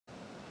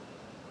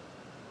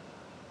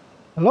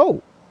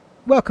Hello!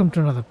 Welcome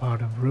to another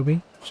part of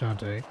RWBY,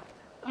 Shantae,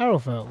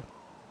 Arrowfell.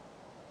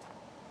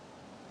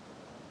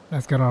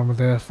 Let's get on with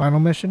the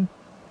final mission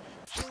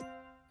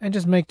and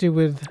just make do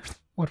with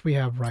what we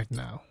have right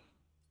now.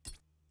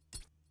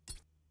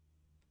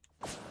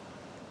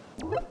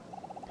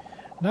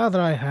 Now that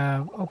I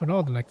have opened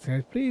all the next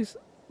gates, please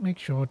make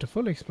sure to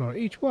fully explore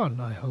each one.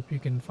 I hope you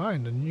can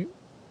find a new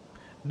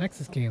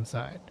Nexus key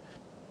inside.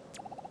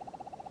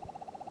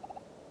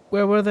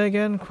 Where were they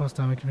again?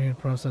 Cross-time computer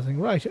processing.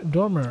 Right,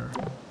 Dormer.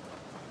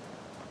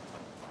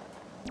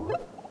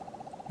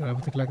 You're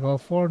able to collect all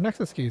 4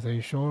 Nexus keys. Are you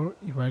sure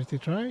you're ready to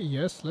try?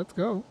 Yes, let's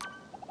go.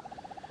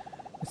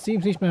 It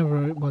seems each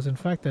member was in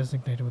fact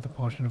designated with a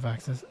portion of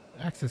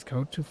access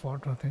code to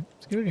Fort Northern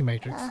Security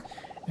Matrix.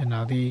 And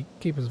now the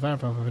Keepers of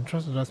Arrowfell have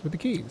entrusted us with the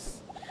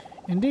keys.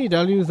 Indeed,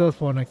 I'll use those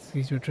 4 Nexus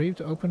keys retrieved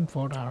to open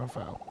Fort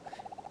Arrowfell.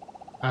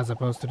 As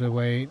opposed to the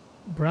way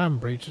Bram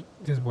breached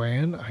his way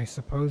in, I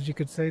suppose you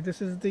could say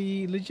this is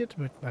the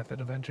legitimate method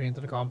of entry into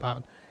the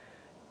compound.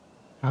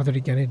 How did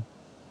he get in?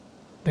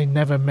 They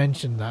never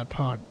mentioned that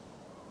part.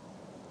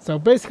 So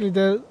basically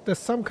there's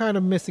some kind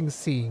of missing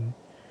scene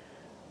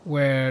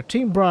where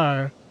Team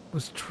Briar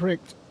was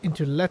tricked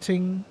into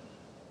letting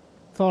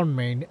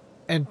Thornmain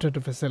enter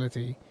the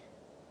facility.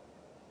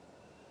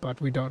 But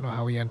we don't know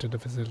how he entered the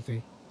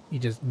facility. He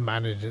just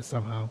managed it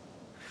somehow.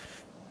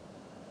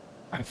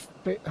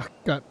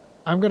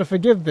 I'm gonna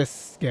forgive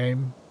this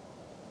game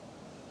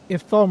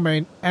if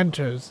Thornmain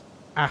enters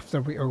after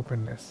we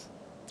open this.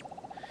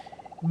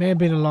 It may have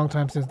been a long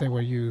time since they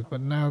were used, but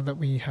now that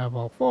we have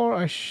all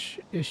 4,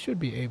 it should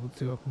be able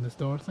to open this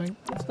door thing.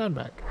 Stand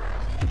back.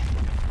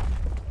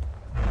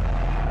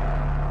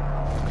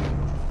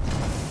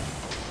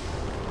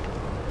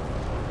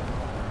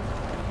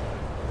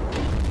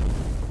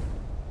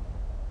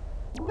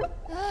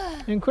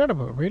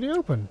 Incredible, really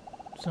open.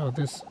 So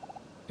this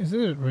is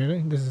it,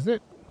 really? This is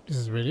it. This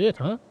is really it,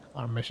 huh?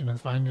 Our mission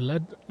has finally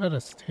led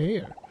us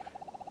here.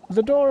 With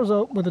the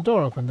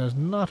door open, there's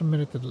not a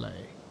minute to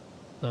delay.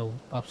 So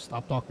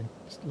stop talking.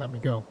 Just let me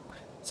go.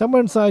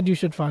 Somewhere inside, you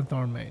should find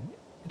Thornmain.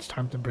 It's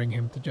time to bring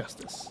him to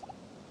justice.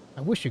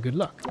 I wish you good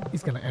luck.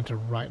 He's gonna enter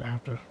right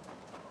after.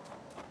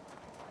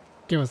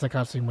 Give us a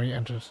cutscene where he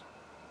enters.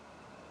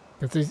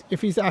 Because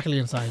if he's actually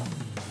inside,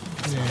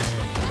 yeah.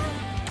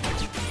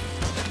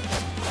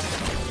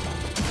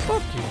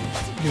 Fuck you,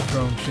 you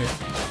drone shit.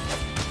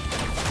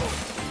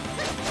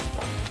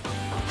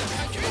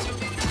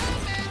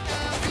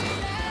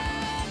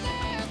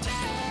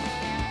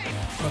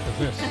 What is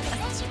this?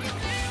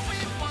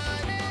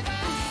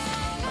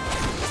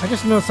 I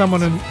just know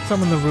someone in the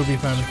RWBY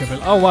fans could be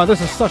like, oh wow,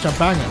 this is such a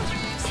banger.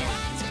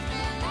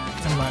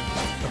 I'm like,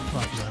 what the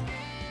fuck, man?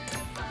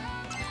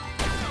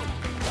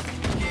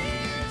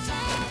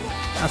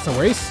 That's a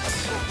waste.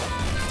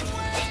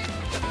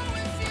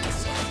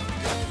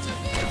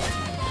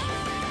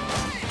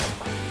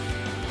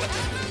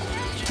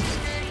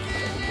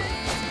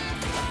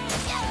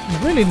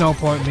 There's really no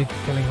point in me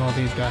killing all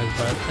these guys,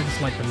 but I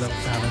just like the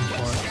little challenge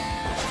for it.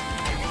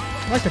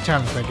 I like the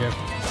challenge they give.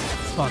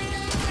 It's fun.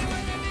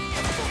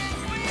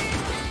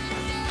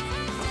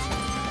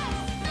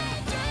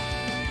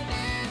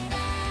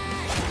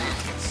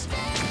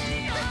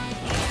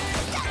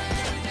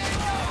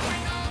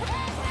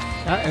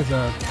 That is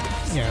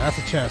that's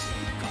a chest.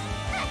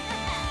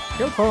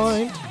 Kill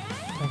point.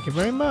 Thank you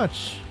very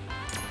much.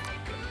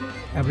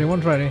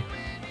 Everyone's ready.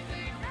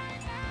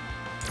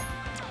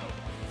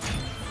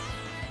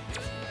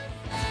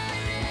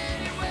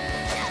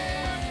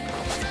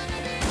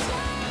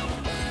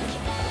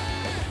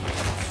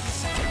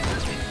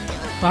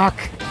 Fuck.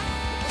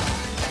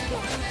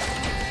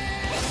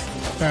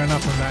 Fair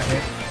enough on that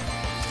hit.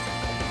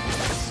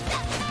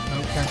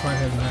 Nope, can't quite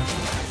hit him there.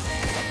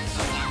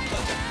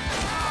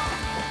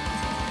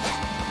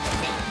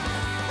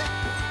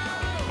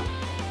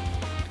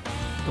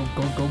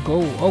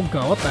 Go. Oh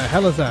god, what the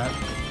hell is that?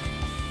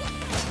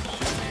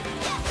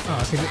 Oh,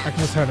 I can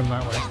just hurt him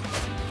that way.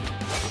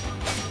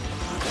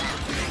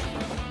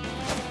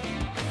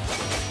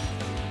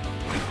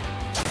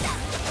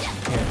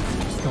 Yeah,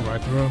 just go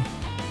right through him.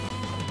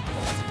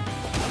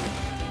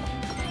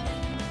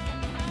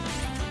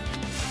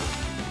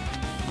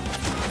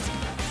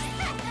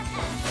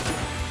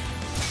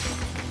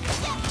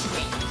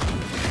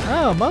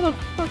 Oh,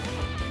 motherfucker.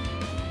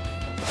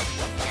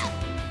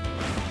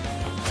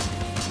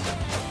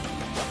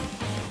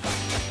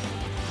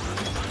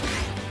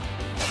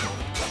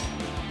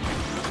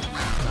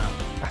 No,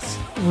 that's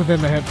within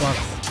the hitbox.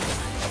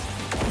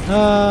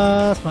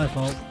 That's my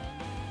fault.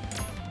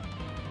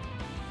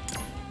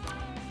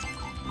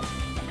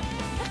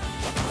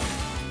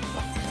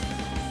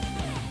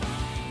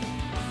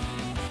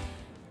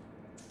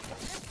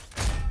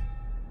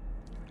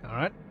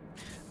 Alright.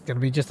 It's gonna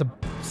be just a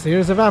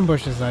series of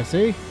ambushes, I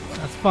see.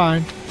 That's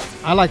fine.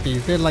 I like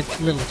these. They're like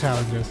little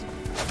challenges.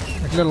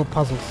 Like little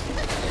puzzles.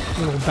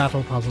 Little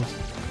battle puzzles.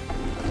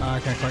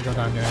 I can't quite go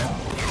down yet.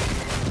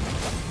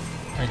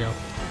 There you go.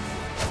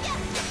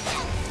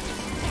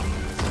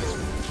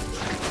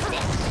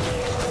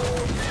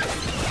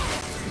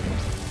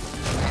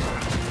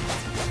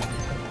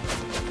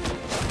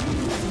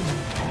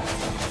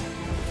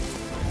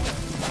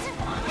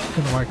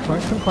 know why I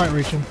couldn't quite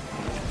reach him.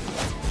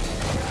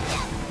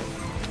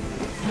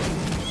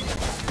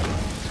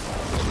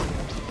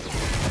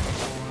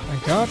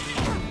 Thank God.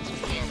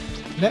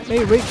 Let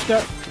me reach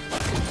that.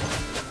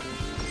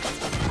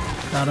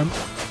 Got him.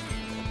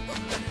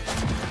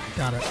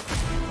 Got it.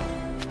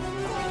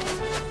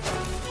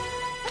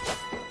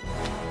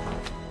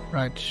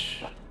 Right.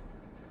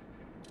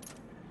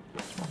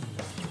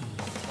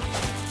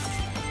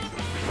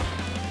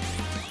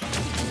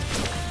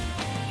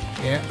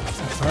 Yeah,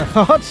 that's what I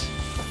thought.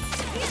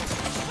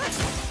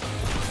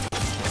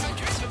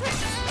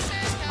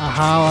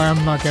 How I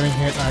am not getting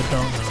hit, I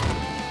don't know.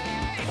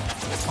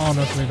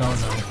 Honestly,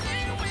 don't know.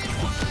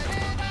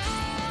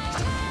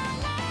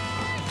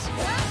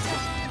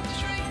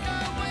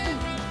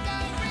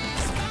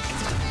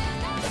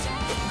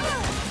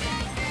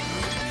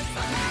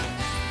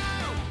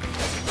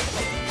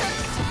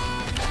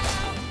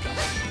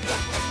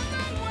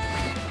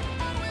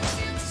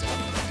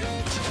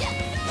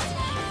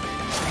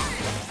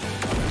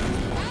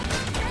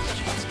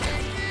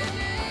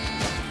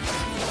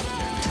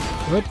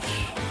 Good.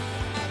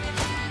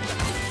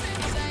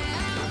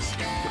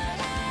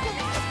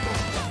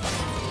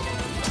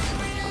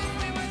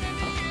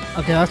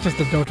 Okay, that's just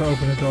the door to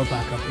open the door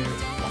back up here.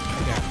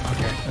 Yeah,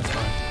 okay, that's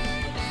fine.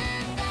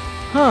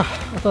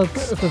 I thought it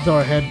was the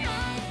door ahead.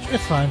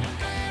 It's fine.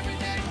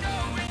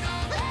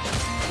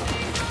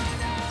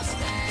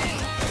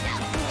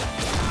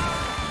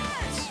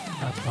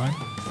 That's fine.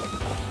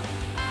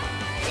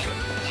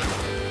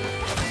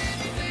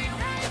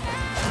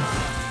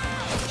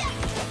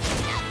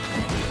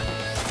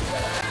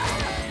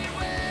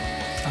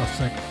 Oh,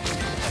 sick.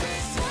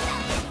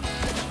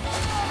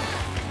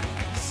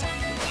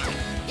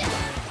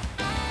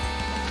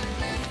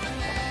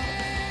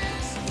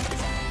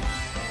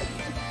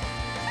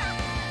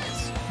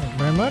 Thank you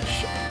very much.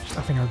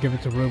 I think I'll give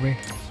it to RWBY.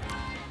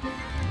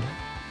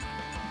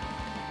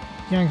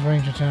 Yang's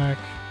range attack,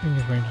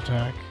 Ming's range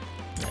attack.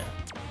 Yeah.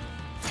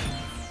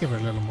 Give her a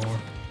little more.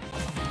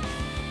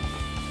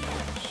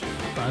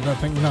 But I don't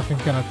think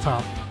nothing's gonna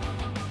top.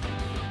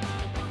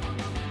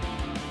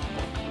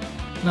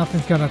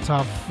 Nothing's gonna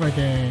top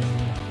frigging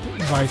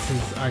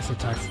Vice's ice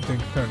attacks doing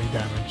 30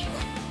 damage.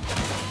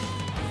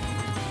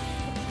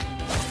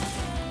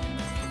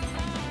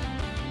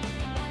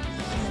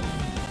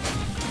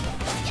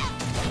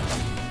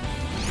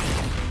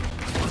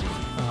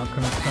 Oh,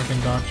 couldn't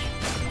fucking dodge.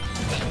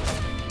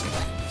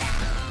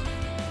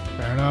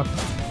 Fair enough.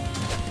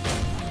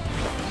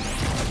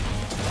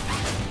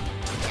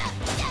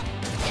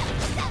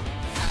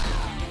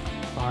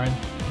 Fine.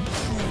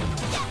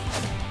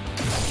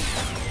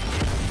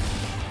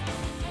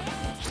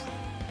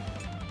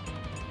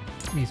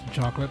 Need some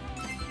chocolate.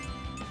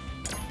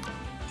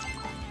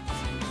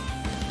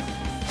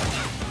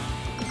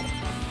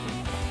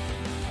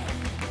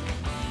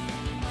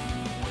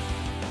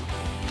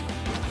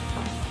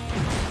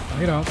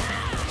 You know.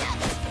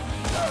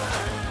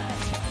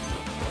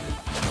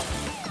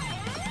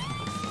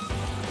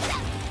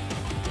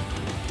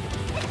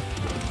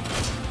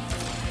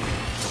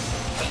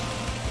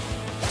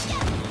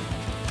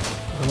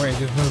 The way it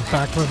just moves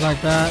backwards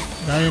like that,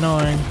 very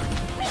annoying.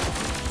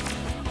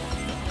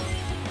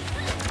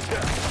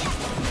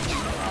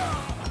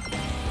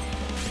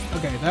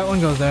 Okay, that one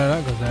goes there,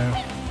 that goes there.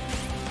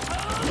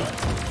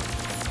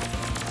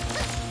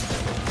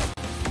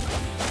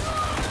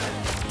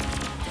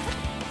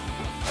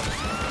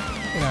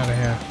 Get out of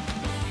here.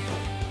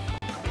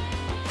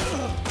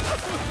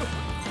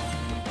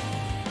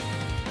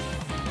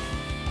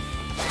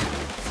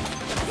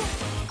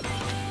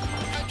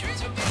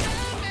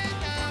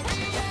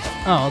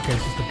 Oh, okay,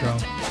 it's just a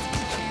drone.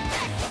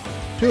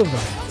 Two of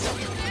them.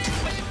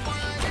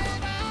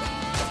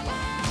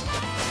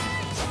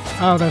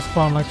 Oh, they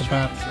spawn like the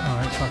bats.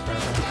 Alright, fuck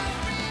that then.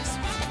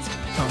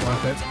 It's not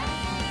worth it.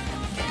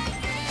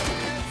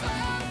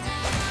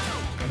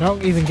 I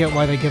don't even get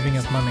why they're giving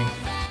us money.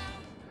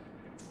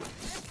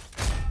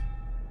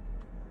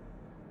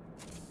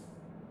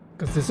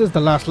 Because this is the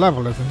last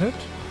level, isn't it?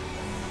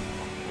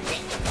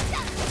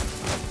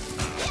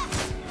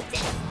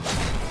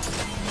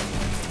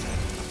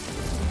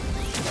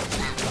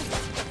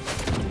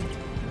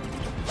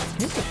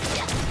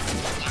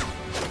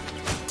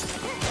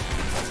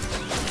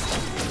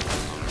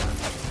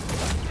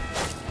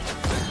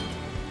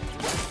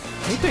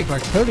 You take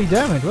like 30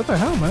 damage, what the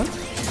hell, man?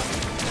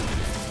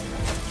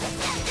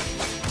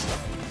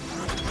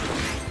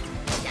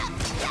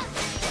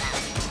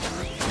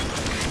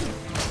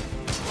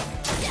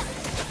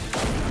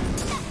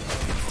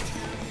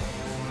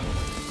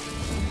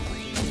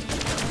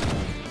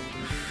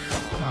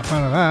 Not a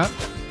fan of that.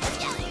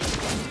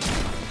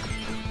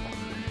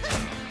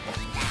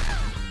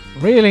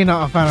 Really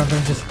not a fan of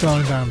them just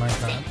going down like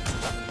that.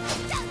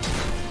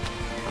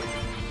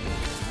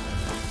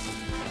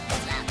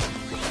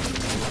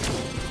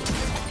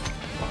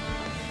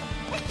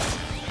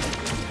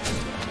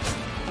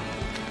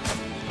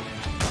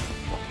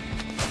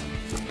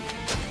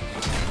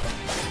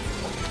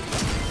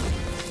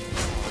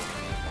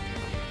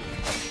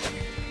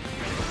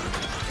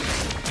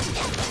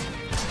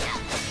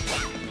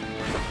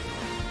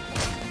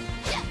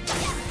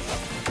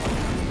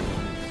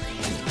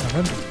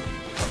 7.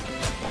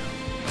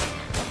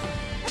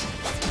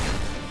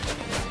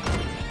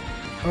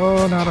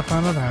 Oh, not a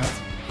fan of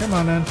that. Come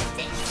on then.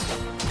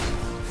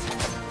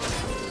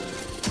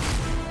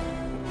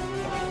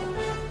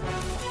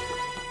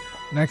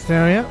 Next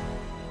area.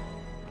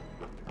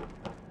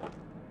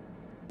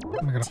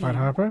 I'm gonna fight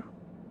Harper.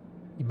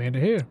 You made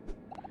it here.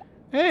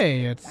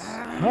 Hey, it's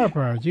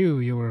Harper.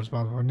 You were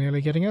responsible for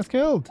nearly getting us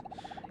killed.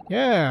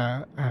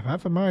 Yeah, I have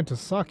half a mind to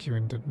sock you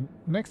into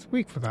next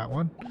week for that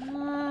one.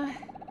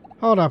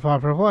 Hold up,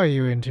 Harper. Why are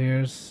you in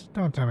tears?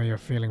 Don't tell me you're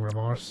feeling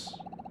remorse.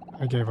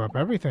 I gave up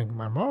everything,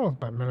 my morals,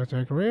 my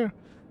military career,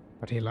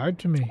 but he lied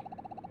to me.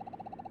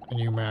 I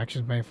knew my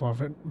actions may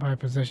forfeit my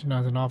position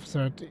as an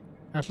officer at the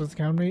Atlas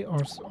Academy, or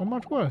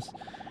much worse.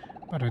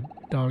 But I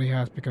only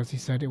has because he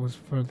said it was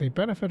for the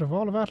benefit of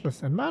all of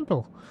Atlas and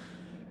Mantle.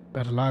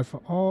 Better lives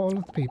for all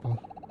of the people.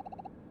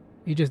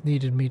 He just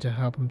needed me to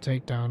help him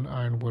take down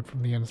Ironwood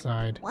from the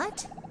inside.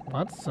 What?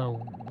 What? So,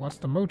 what's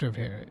the motive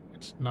here?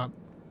 It's not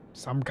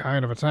some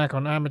kind of attack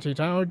on Amity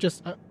Tower,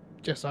 just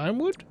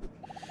Ironwood?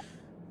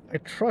 I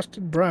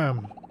trusted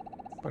Bram,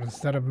 but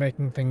instead of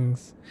making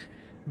things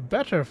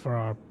better for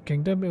our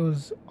kingdom, it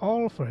was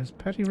all for his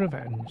petty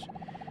revenge.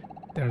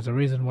 There's a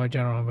reason why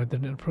General Humber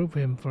didn't approve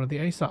him for the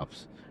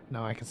Aesops.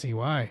 Now I can see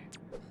why.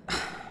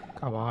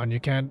 Come on, you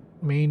can't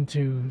mean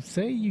to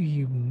say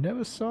you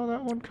never saw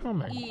that one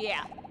coming.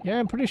 Yeah. Yeah,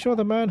 I'm pretty sure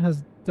the man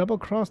has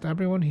double-crossed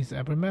everyone he's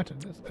ever met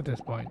at this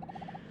point.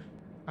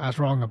 I was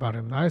wrong about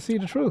him. I see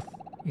the truth.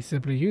 He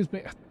simply used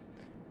me.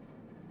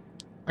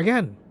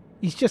 Again,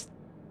 he's just...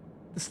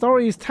 The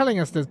story is telling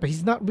us this, but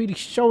he's not really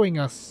showing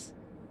us...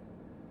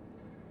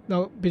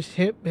 No,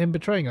 him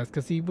betraying us,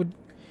 because he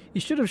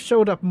should have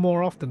showed up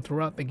more often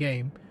throughout the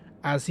game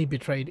as he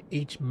betrayed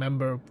each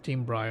member of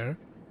Team Briar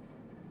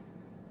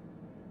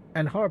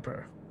and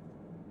Harper.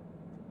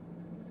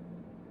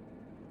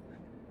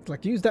 It's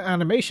like, use the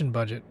animation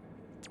budget.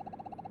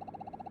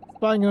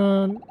 Spying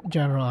on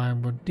General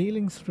Ironwood,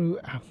 dealing through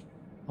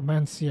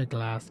Amancia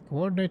Glass,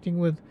 coordinating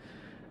with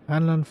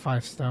Anlan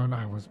Fivestone.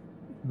 I was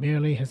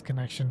merely his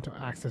connection to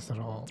access it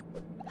all.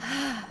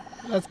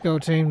 Let's go,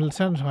 team.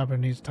 Lieutenant Harper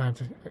needs time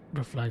to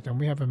reflect, and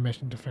we have a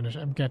mission to finish.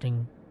 I'm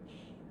getting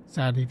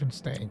sad even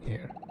staying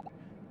here.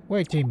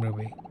 Wait, Team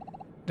RWBY.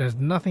 There's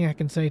nothing I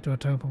can say to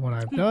atone for what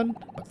I've done,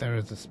 but there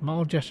is a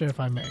small gesture if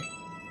I may.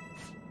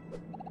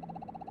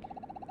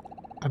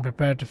 I'm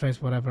prepared to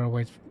face whatever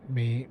awaits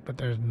me, but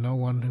there's no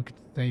one who can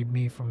save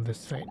me from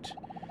this fate.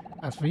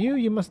 As for you,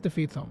 you must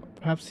defeat Thoma.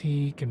 Perhaps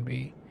he can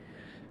be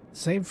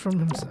saved from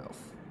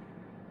himself.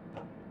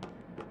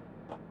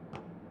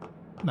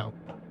 No.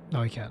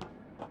 No, he can't.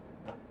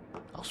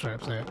 I'll straight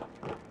up say it.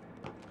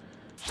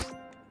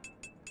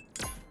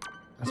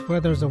 I swear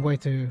there's a way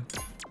to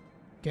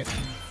get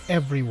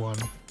everyone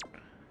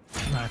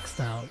maxed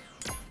out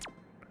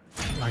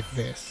like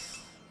this.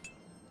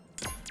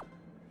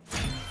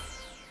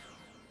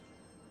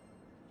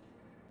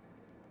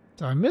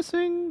 So I'm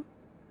missing...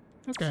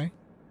 Okay.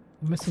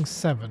 I'm missing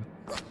 7.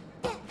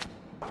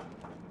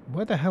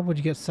 Where the hell would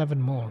you get 7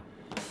 more?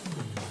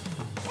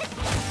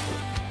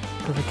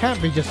 Because it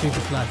can't be just through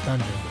this last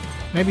dungeon.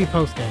 Maybe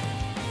post-game.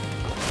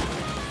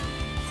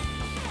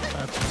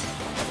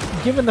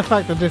 Given the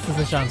fact that this is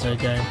a Shantae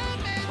game,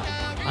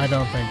 I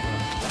don't think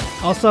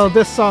so. Also,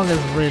 this song is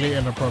really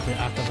inappropriate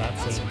after that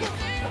scene.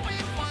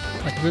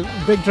 Like, the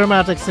big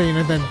dramatic scene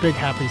and then big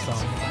happy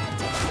song.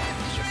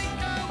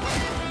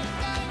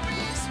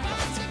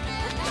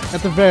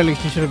 At the very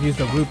least, you should have used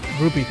the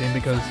RWBY thing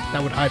because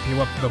that would hype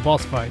you up for the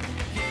boss fight.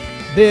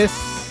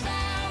 This...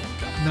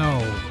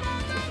 No.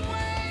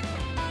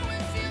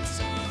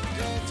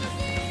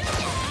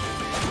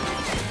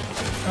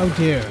 Oh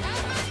dear.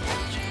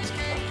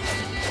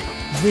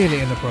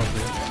 Really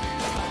inappropriate.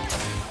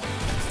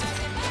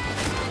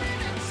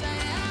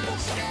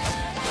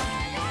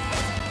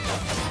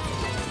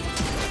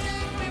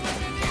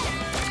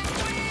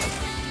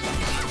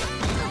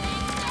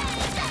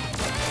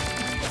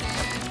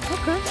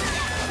 Okay.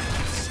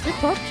 It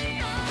worked.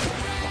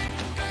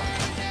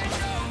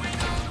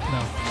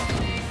 No.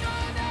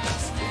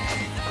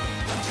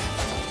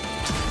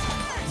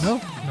 No,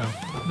 no,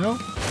 no.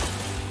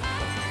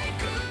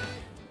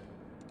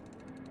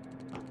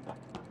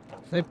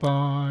 Save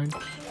point.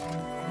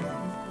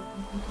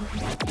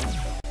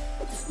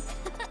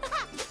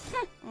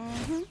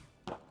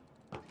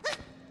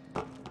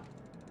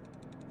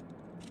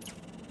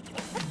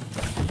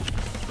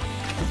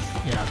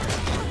 Yeah, okay.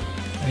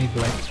 I need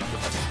Blake.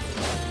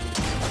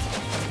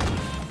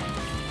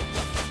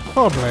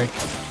 Poor Blake.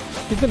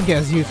 She didn't get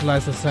as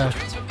utilized as I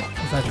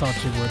thought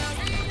she would.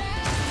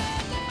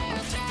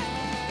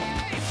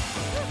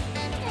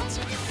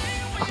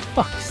 Oh,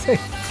 fuck's sake.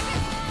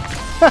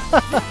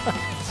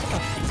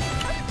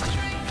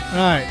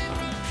 Right.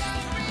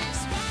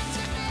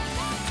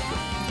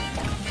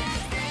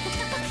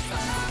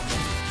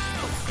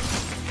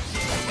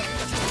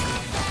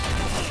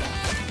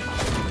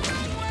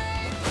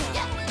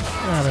 Get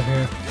out of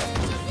here.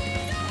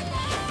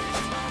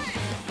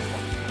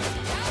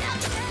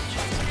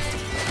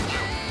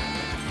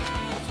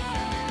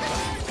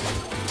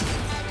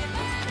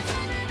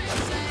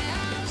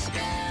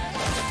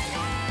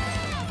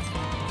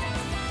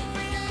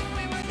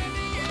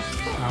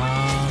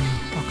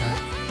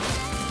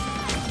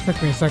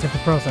 Took me a second to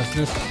process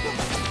this.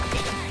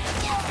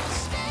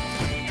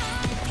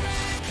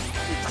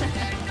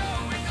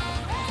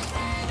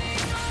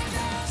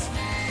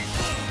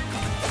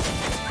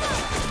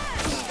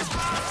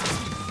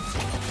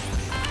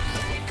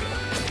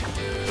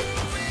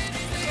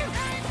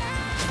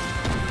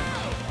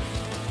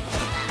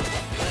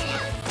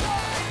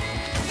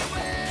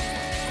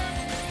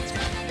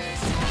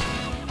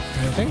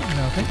 Anything?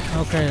 Nothing?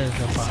 Okay, there's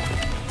no problem.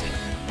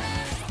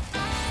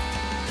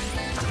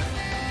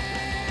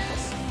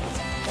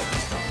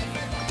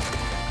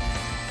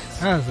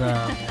 That's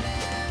yeah,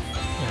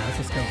 that's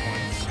a skill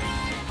point.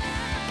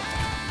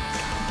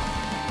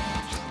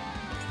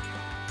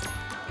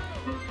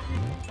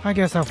 I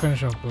guess I'll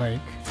finish off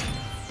Blake.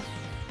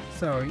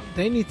 So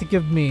they need to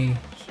give me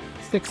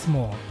 6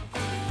 more.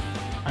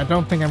 I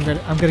don't think I'm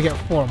gonna get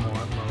 4 more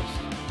at most.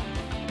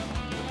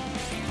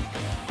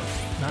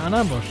 Not an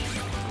ambush.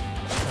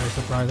 Very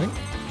surprising.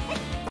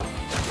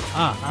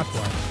 Ah, that's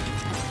why.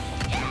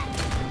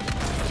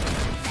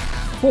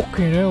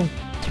 Fucking hell.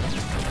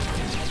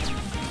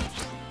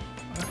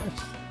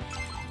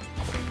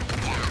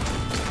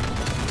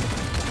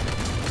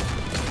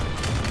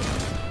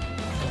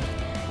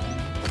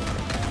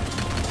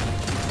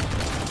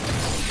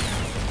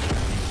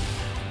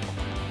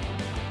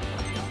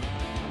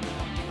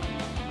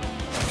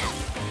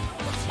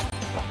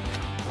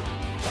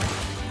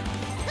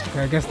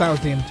 Okay, I guess that was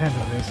the intent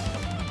of this.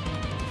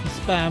 If you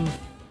spam...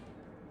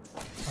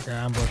 Okay,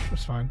 ambush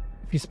was fine.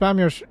 If you spam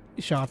your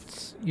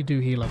shots, you do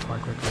heal up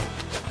quite quickly.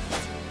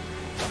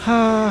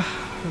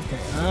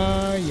 Okay,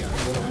 yeah.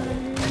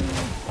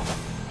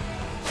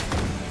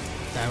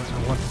 Damn it,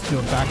 I wanted to do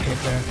a back hit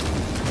there.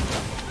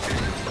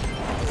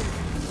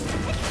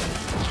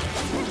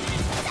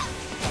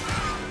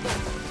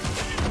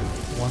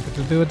 Wanted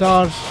to do a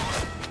dodge.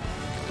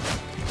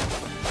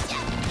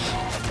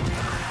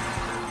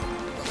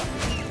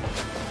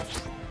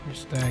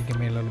 Give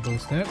me a little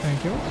boost there,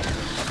 thank you.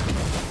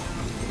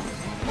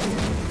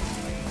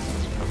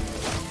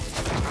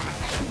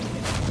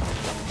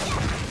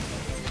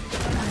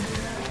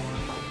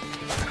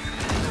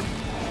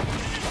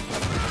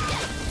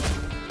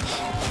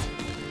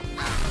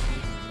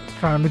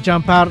 Trying to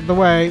jump out of the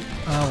way.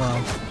 Oh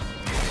well.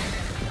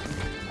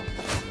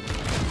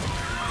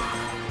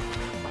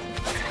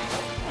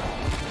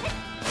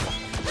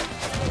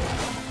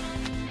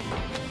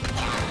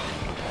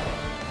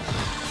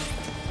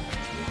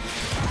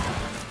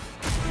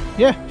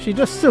 Yeah, she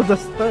just still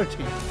does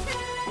 30.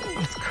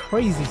 It's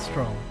crazy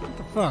strong. What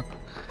the fuck?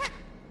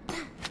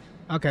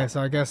 Okay, so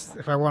I guess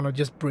if I want to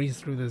just breeze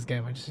through this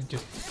game, I just...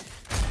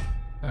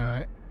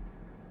 Alright.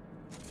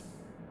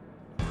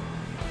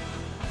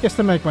 Just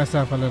to make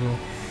myself a little...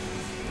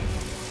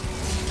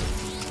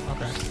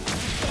 Okay.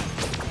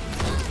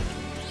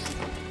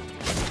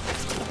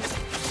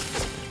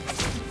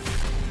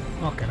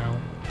 Okay, now.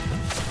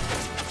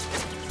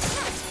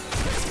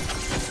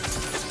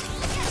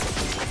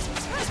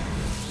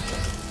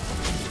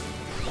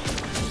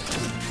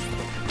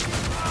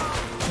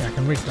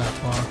 Reach that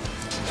far.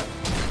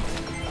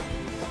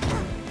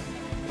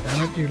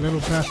 Damn it, you little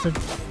bastard.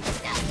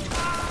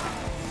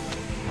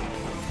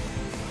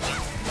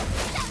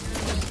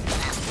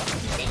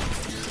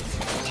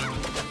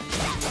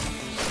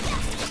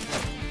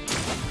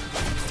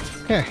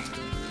 Okay.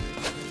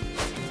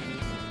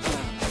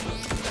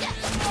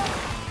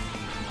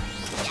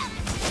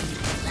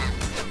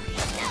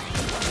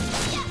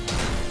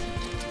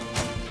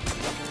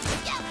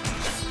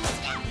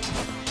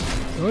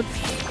 Good.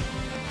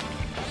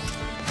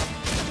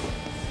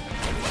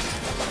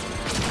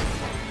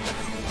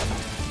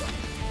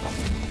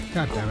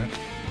 God damn it.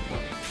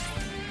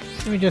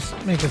 Let me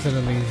just make this a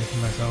little easier for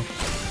myself.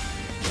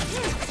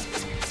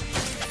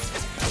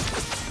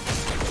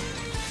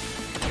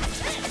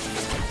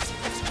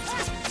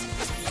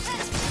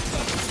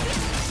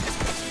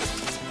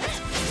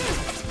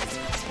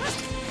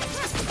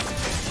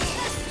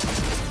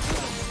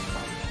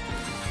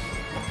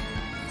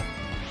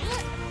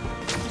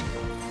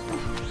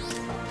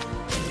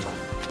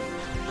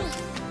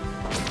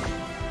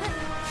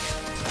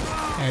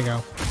 There you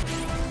go.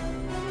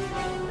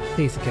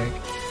 Piece of cake.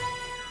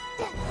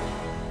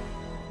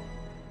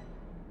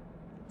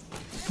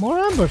 More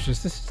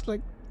ambushes. This is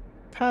like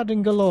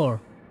padding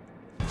galore.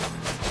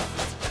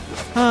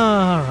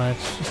 Alright,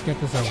 just get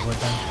this over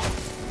with then.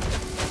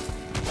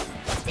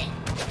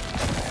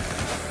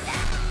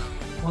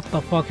 What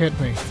the fuck hit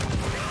me?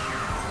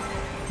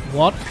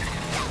 What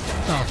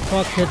the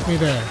fuck hit me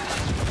there?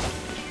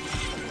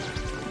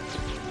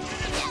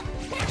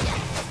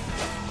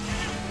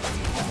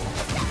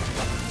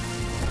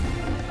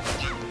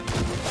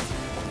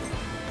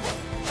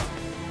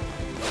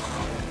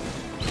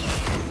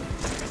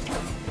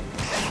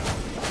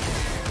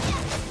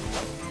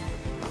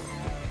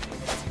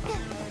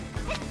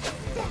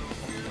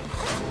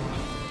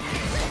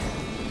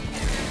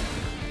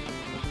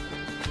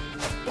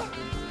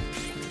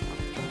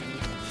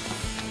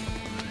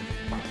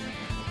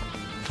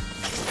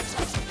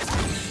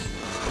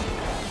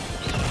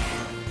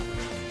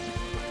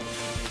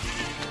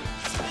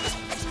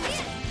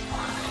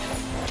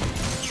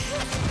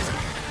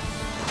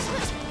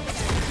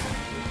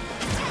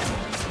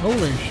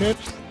 Holy shit.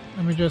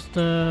 Let me just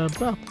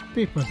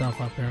beef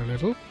myself up here a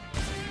little.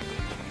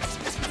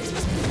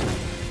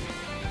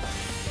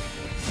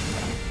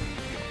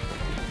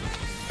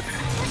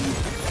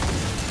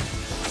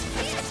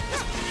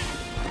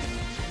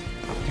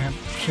 Can't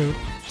shoot.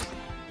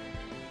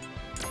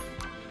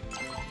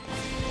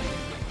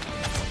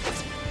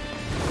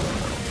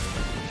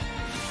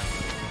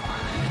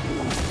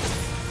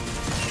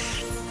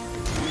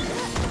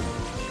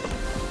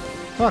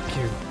 Fuck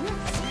you.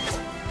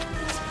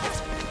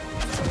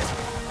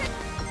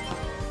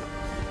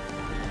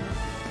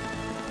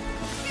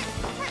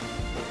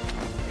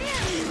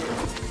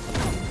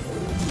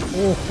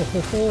 Oh, ho, ho,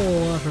 ho,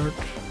 that hurt.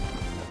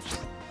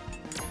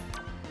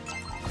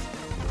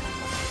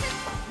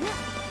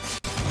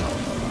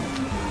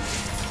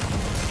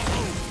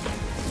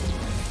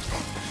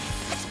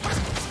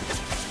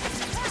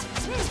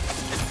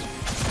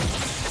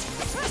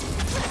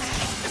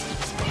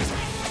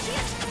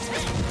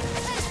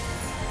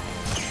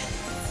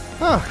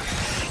 Ah.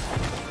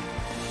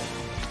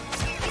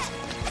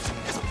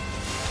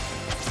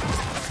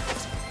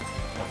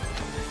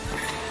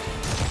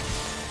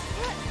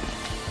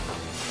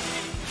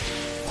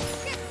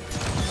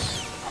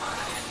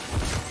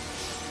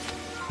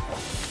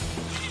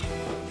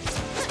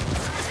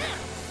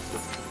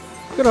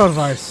 Good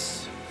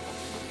advice.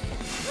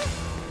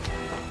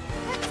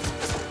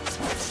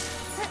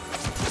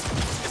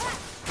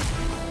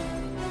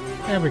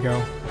 There we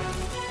go.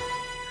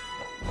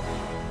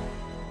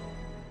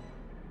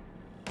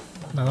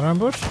 Another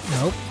ambush?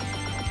 Nope.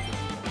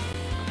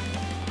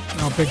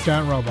 Oh, big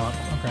giant robot.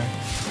 Okay.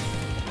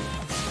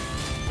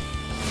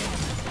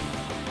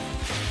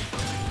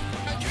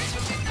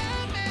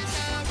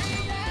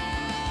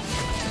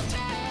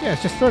 Yeah,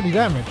 it's just 30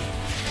 damage.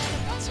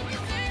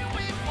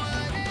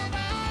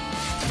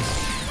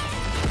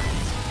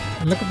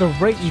 And look at the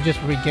rate you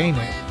just regain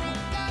it.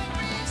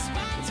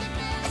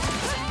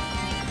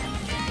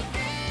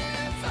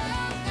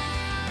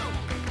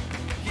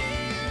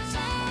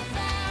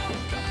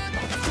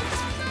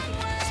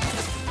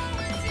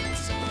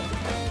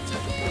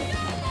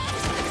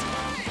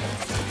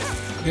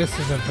 This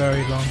is a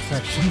very long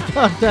section.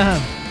 God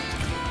damn.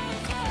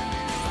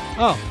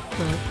 Oh.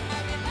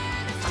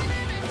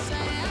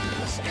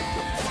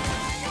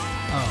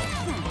 Oh.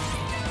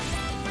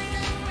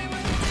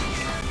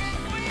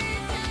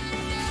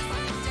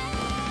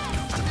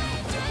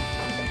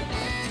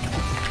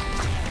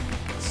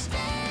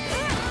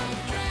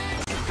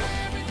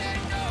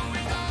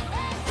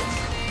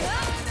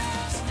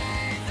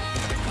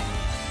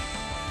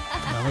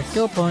 Another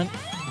skill point.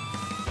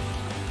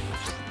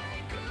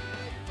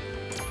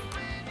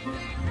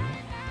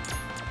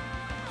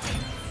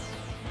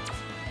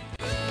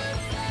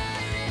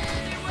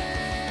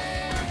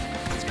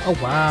 Oh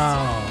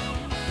wow,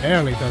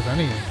 barely does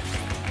anything.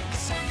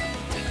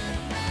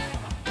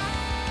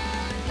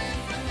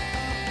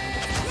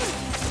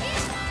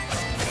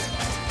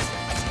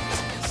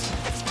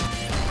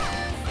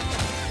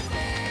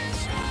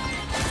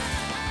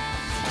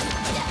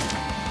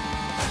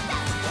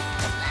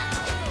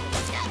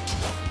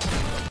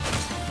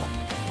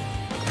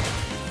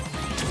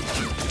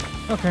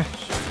 Okay.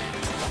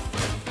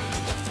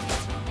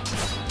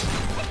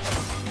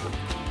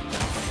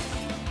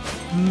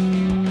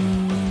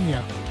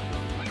 Yeah.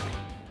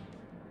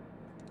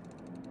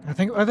 I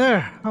think we're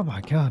there. Oh my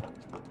god.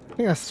 I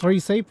think that's 3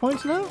 save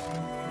points now?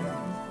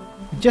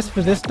 Just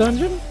for this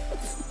dungeon?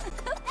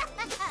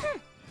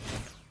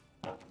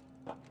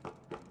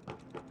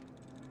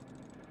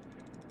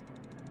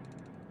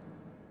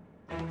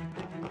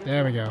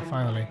 There we go,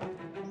 finally.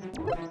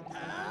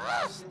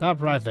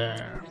 Stop right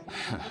there.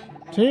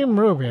 Team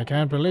RWBY, I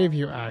can't believe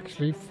you're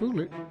actually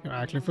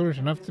foolish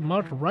enough to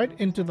march right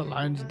into the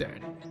lion's den.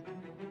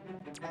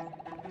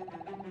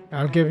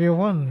 I'll give you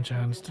one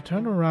chance to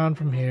turn around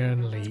from here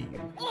and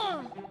leave.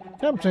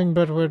 Tempting,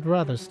 but we'd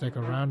rather stick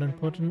around and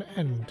put an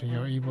end to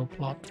your evil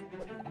plot.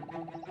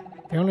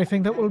 The only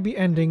thing that will be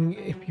ending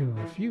if you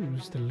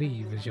refuse to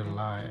leave is your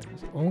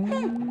lives.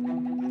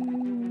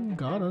 Oh,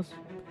 got us.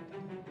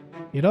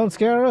 You don't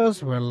scare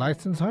us, we're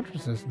licensed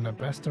huntresses and the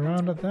best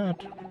around at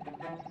that.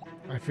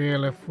 I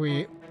feel if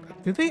we...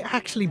 Did they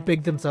actually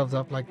big themselves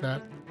up like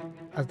that?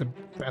 As the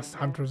best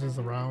huntresses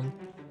around?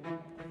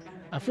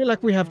 I feel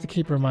like we have to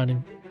keep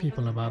reminding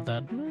people about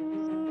that.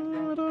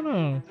 I don't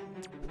know.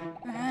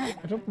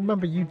 I don't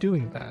remember you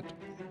doing that.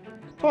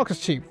 Talk is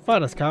cheap.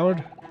 Fight us,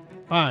 coward.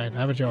 Fine,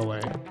 have it your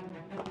way.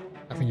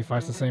 I think he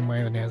fights the same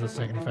way, then he has a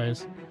second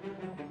phase.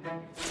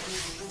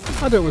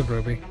 I'll do it with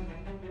RWBY.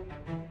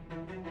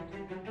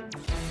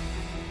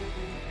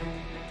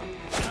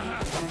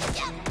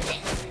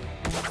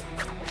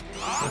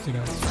 What's he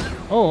doing?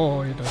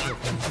 Oh, he does it.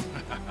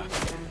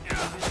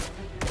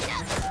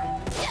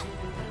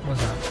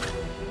 What's that?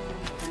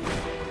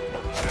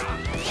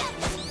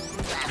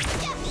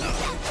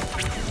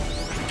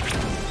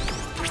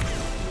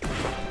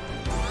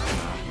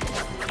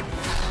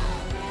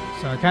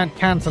 So I can't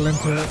cancel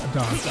into a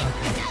dodge.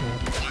 Okay, cool.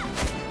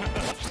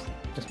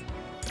 Just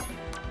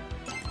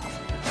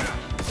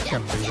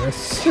can't do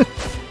this.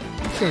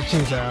 Sure,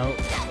 cheese out.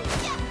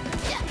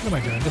 What am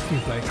I doing? This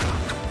seems like.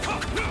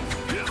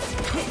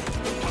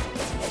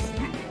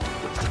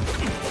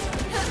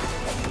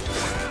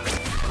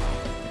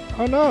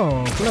 Oh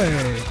no,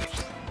 Blake!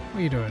 What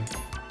are you doing?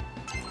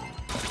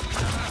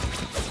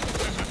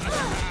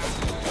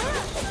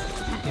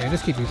 Yeah,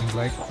 just keep using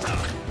Blake.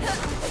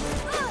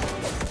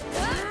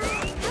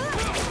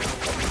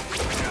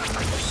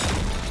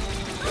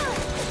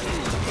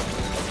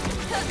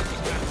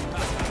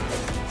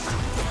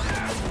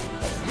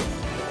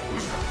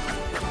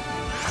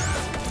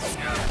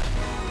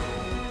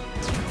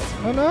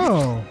 Oh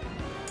no!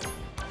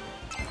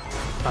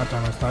 About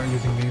time I start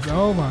using these.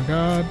 Oh my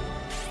god.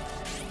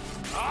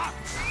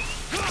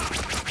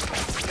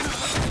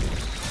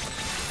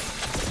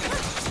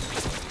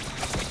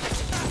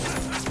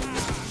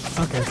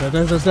 Okay, so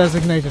there's a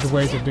designated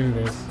way to do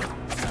this.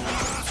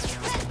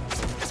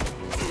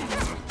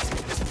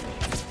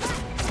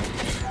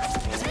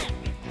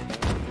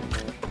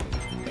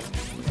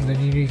 And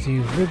then you need to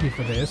use RWBY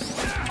for this.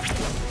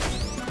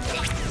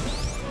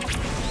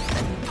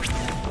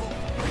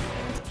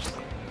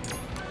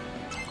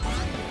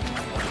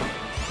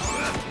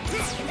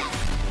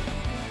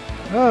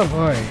 Oh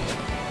boy.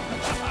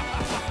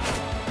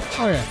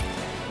 Oh yeah.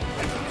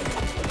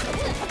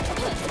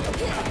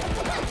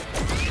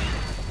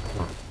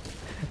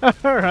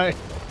 Alright.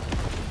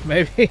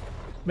 Maybe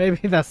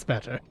that's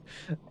better.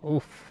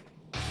 Oof.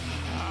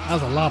 That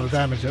was a lot of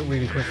damage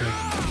really quickly.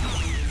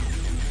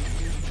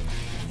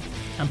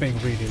 I'm being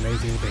really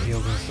lazy with the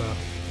heals and stuff.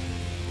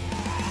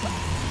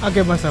 I'll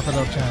give myself a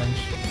little challenge.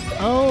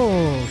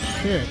 Oh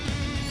shit.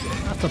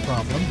 That's a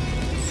problem.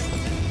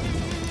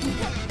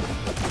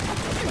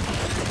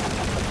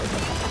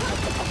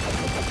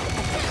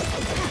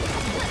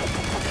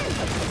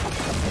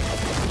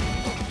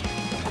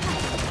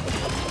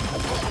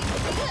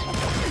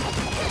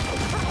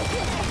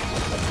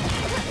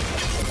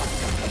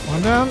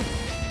 One down.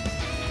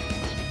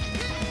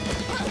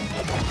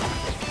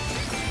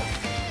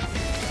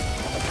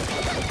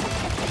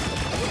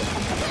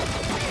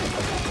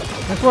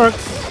 This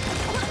works.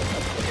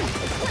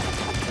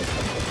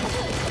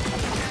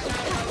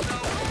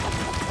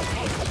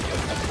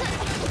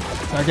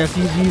 So I guess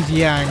you use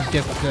Yang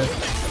just to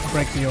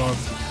break the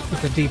orbs.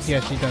 With the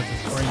DPS she does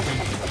is crazy.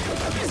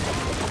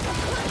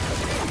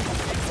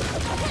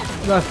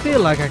 But I feel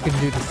like I can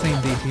do the same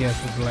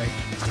DPS with Blake.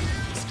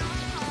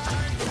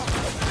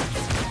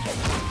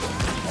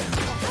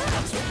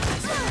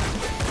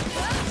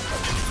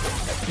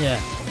 Yeah,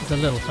 it's a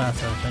little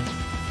faster, I think.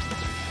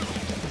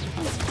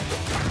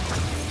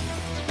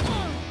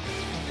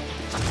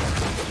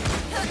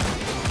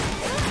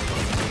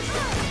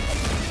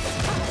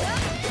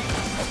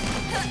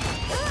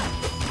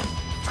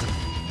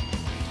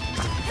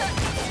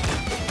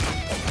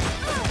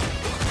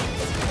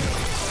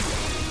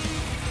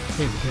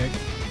 Here's a pig.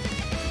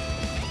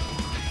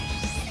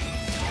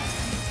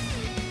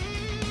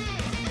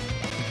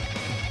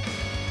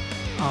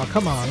 Oh,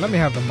 come on, let me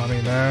have the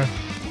money there.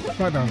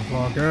 Right down the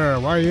floor.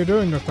 Girl, why are you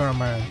doing this,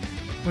 man?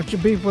 What's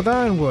your beef with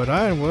Ironwood?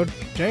 Ironwood?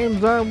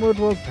 James Ironwood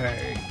will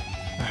pay.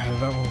 I had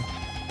that one.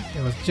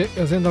 It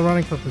was in the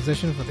running for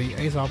position for the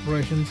ace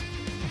operations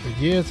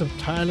after years of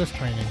tireless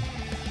training.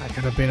 I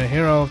could have been a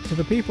hero to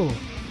the people.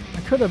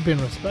 I could have been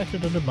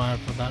respected and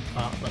admired for that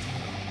part, but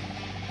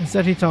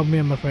instead he told me,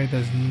 I'm afraid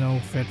there's no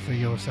fit for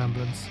your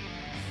semblance.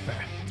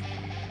 Fair.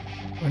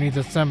 We need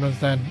the semblance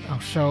then. I'll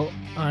show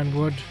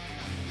Ironwood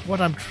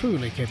what I'm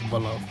truly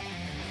capable of.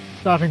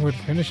 Starting with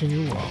finishing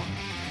you off.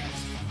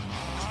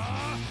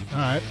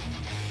 Alright.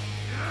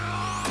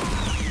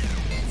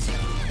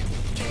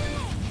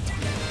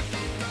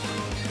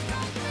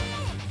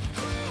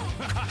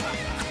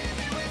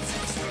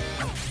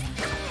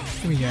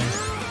 Give me Yang.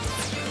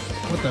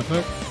 What the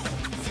fuck?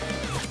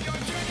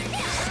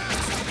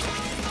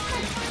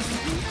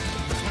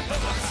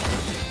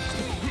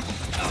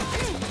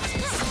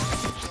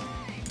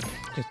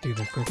 Just do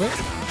this quickly.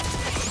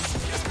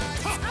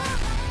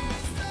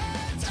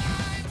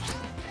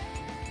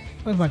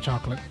 Where's my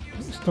chocolate?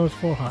 It stores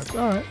 4 hearts.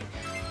 Alright.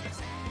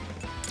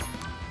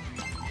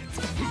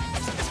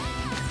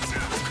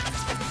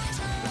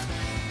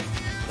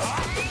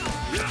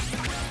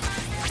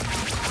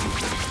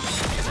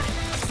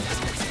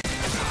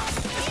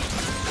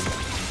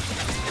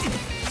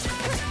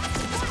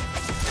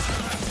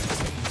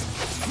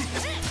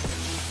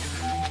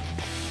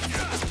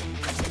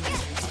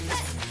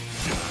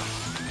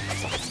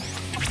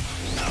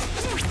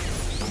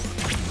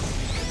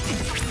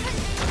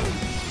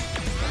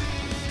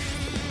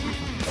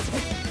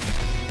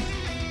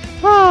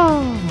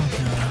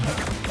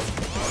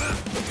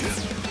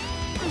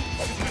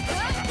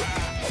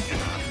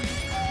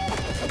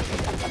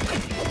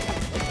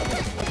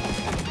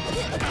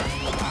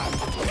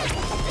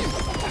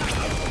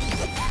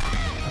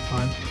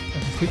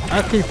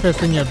 I'll keep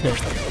fisting your dick.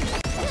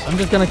 I'm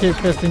just gonna keep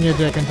fisting your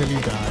dick until you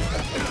die.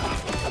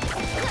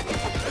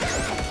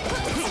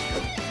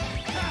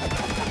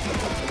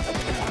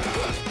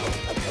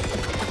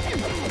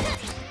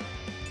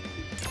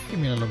 Give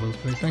me a little boost,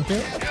 please. Thank you.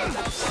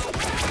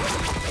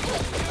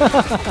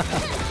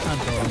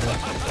 Adorable.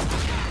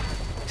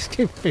 Just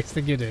keep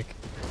fisting your dick.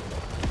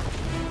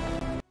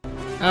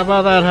 How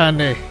about that,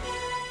 Handy?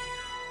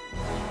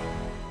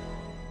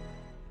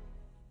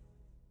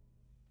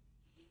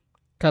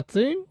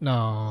 Cutscene? No.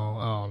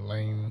 Oh,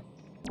 lame.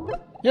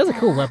 He has a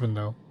cool weapon,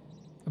 though.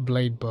 A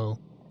blade bow.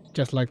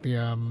 Just like the,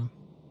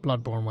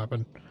 Bloodborne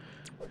weapon.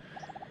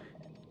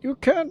 You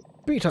can't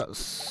beat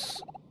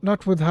us.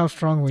 Not with how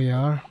strong we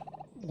are.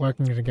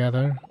 Working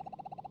together.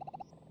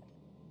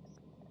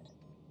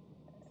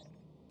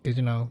 Did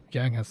you know,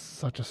 Yang has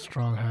such a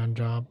strong hand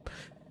job.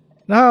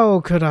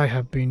 How could I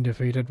have been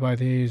defeated by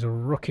these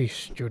rookie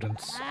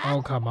students?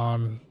 Oh, come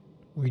on.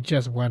 We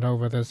just went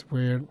over this.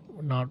 We're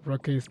not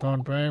rookies,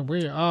 Thornbrain.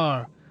 We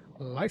are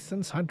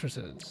licensed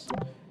huntresses.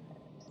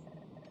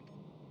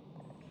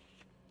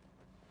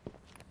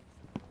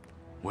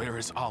 Where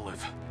is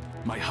Olive?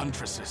 My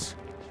huntresses.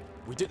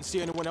 We didn't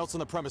see anyone else on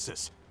the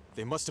premises.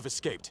 They must have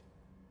escaped.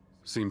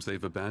 Seems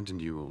they've abandoned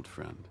you, old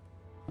friend.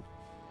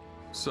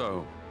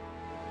 So,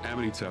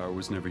 Amity Tower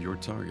was never your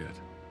target.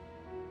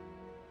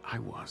 I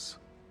was.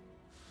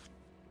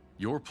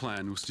 Your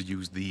plan was to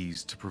use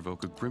these to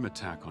provoke a grim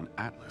attack on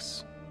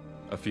Atlas.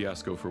 A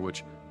fiasco for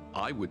which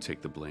I would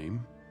take the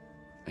blame,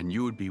 and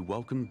you would be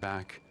welcomed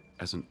back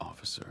as an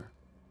officer.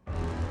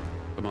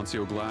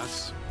 Amancio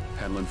Glass,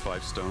 Hanlon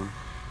Fivestone,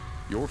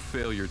 your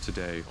failure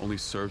today only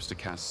serves to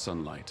cast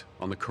sunlight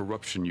on the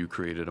corruption you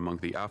created among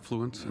the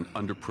affluent and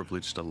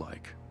underprivileged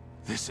alike.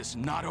 This is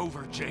not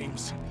over,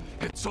 James.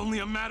 It's only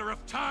a matter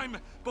of time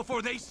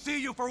before they see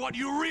you for what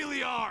you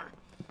really are.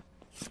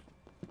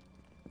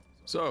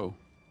 So,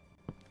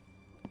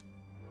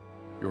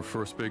 your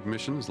first big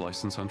mission as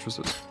licensed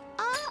huntresses?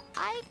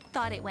 I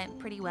thought it went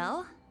pretty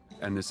well.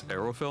 And this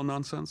Arrowfell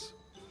nonsense?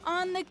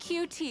 On the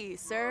QT,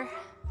 sir.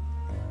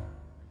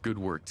 Good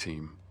work,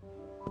 team.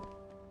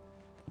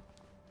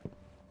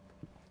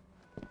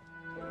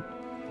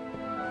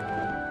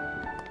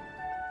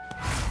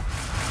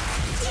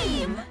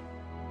 Team!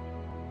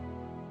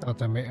 Thought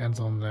that ends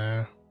on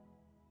there.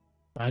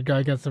 Bad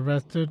guy gets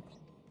arrested.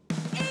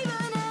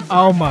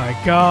 Oh my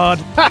god,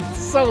 that's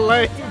so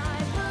lame!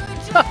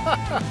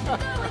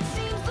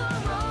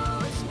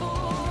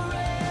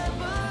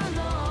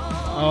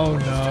 Oh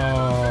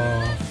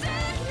no.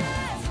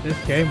 This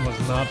game was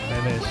not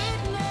finished.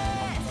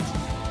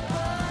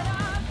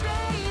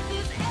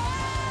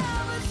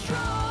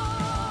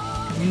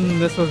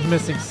 This was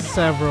missing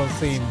several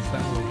scenes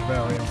that were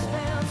very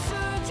important.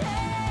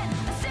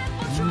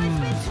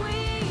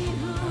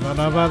 I don't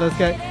know about this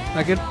game.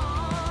 Like it's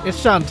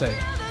Shantae.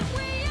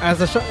 As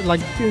a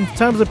like in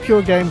terms of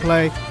pure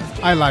gameplay,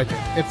 I like it.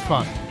 It's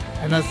fun.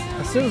 And as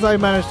soon as I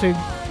managed to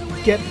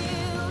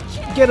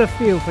get a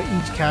feel for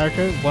each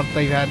character once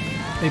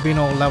they've been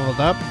all leveled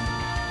up,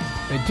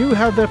 they do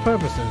have their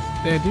purposes.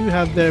 They do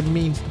have their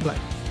means to play.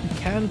 You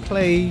can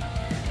play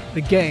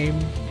the game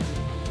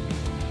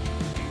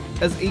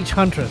as each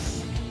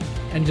huntress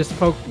and you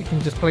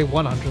can just play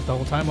one huntress the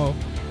whole time or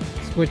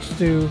switch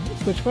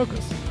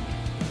focus.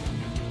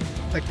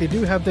 Like they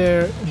do have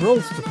their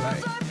roles to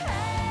play.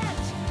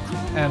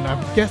 And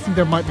I'm guessing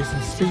there might be some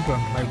speedrun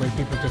play where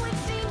people just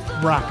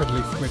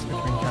rapidly switch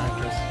between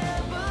characters.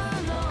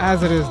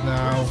 As it is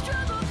now,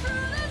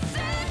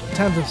 in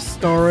terms of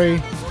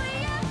story,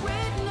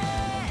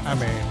 I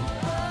mean,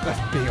 let's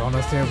be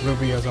honest here,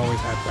 RWBY has always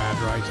had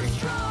bad writing.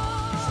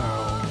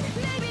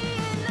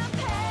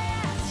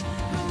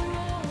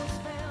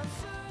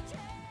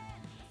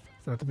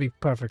 So to be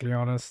perfectly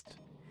honest,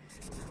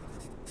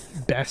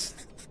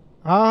 best.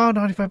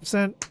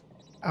 95%.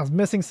 I was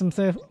missing some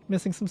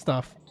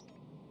stuff.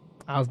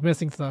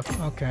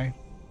 Okay.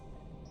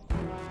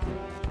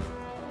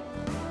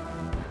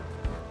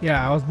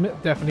 Yeah, I was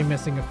definitely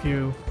missing a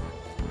few.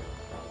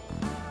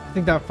 I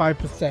think that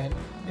 5%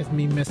 is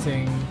me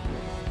missing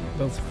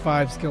those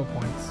 5 skill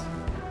points.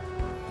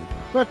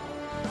 But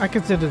I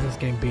consider this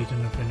game beaten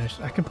and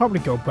finished. I can probably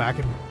go back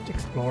and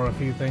explore a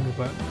few things,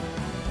 but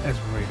there's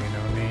really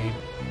no need.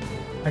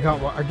 I got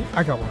what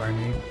I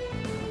need.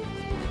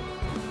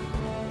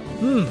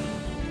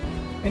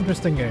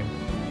 Interesting game.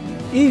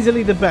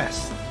 Easily the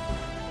best.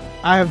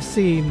 I have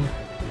seen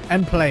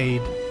and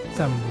played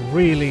some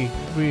really,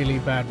 really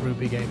bad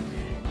RWBY games.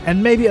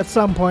 And maybe at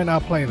some point I'll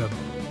play them.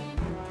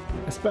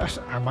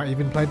 Especially, I might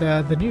even play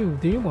the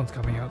new ones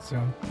coming out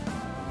soon.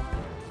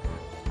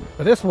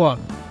 But this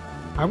one,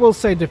 I will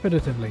say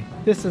definitively,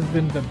 this has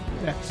been the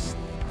best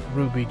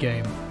RWBY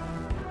game.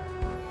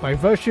 By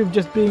virtue of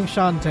just being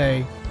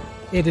Shantae,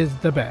 it is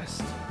the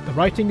best. The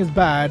writing is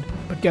bad,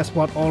 but guess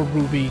what? All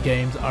RWBY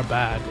games are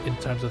bad in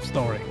terms of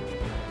story.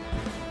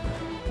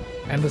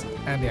 And the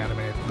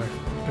animated,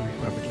 to be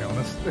perfectly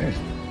honest.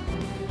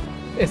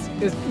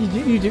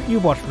 You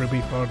watch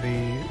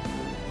RWBY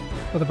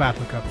for the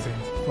battle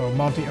cutscenes, for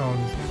Monty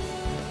Owen's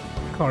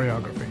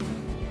choreography,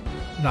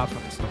 not for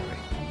the story.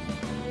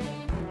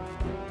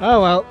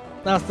 Oh well,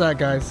 that's that,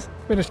 guys.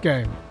 Finished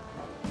game.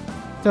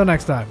 Till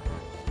next time,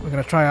 we're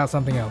gonna try out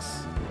something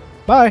else.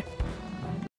 Bye!